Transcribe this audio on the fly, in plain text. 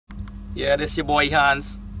Yeah, this your boy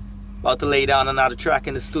HanZ. About to lay down another track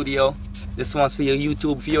in the studio. This one's for your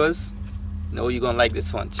YouTube viewers. Know you're gonna like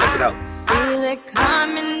this one. Check it out. Feel it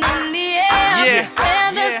coming in the air. Yeah.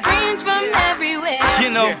 Hear the screams from everywhere. You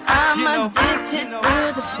know. I'm addicted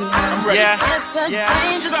to the thrill. Yeah. It's a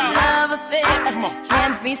dangerous love affair.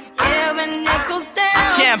 Can't be scared when it goes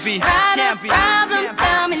down. Can't be. Got Can't a be. problem?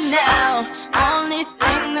 Tell me now. Only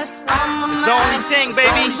thing that's on my mind. It's the only thing,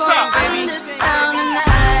 baby. So go run this town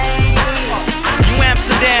tonight. You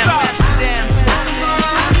Amsterdam. So go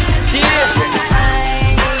run this town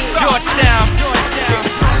tonight. Georgetown.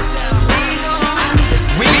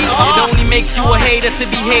 It only makes you a hater to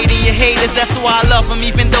be hating your haters. That's why I love them,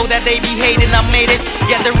 even though that they be hating. I made it,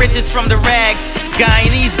 get the riches from the rags.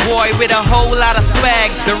 Guyanese boy with a whole lot of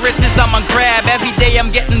swag. The riches I'ma grab, every day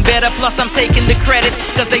I'm getting better. Plus I'm taking the credit,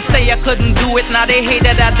 cause they say I couldn't do it. Now they hate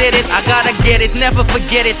that I did it. I gotta get it, never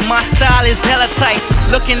forget it. My style is hella tight.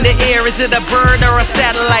 Look in the air, is it a bird or a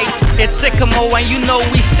satellite? It's Sycamore and you know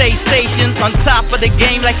we stay stationed on top of the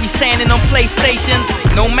game like we standing on PlayStations.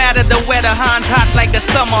 No matter the weather, HanZ hot like the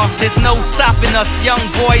summer. There's no stopping us, young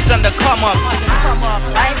boys on the come up.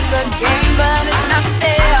 Life's a game, but it's not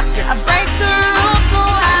fair. I break the rules, so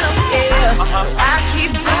I don't care. So I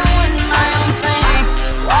keep doing my own thing,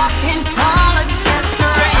 walking tall against the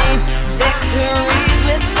rain. Victories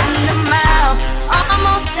within the mile,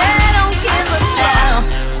 almost there, don't give up now.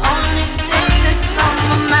 Only thing that's on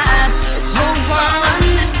my mind is who's gonna run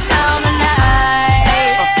this town tonight.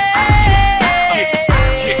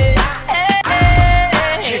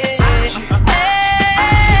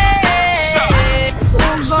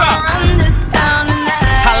 Who's gonna run this town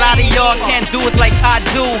tonight? A lot of y'all can't do it like I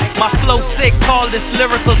do. My flow sick, call this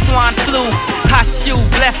lyrical swine flu. I shoot,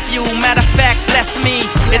 bless you, matter of fact, bless me.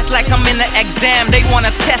 It's like I'm in the exam, they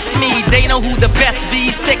wanna test me. They know who the best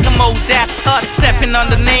be, Sycamore, that's us. Stepping on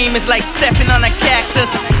the name is like stepping on a cactus.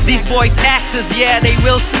 These boys actors, yeah, they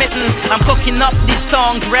Will Smitten. I'm cooking up these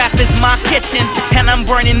songs, rap is my kitchen. And I'm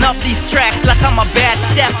burning up these tracks like I'm a bad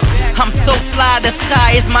chef. I'm so fly, the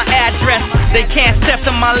sky is my address. They can't step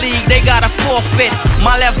to my league, they gotta forfeit.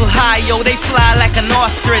 My level high, yo, they fly like an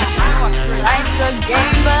ostrich. Life's a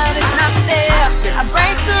game, but it's not fair. I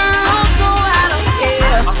break the rules, so I don't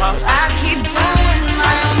care. So I keep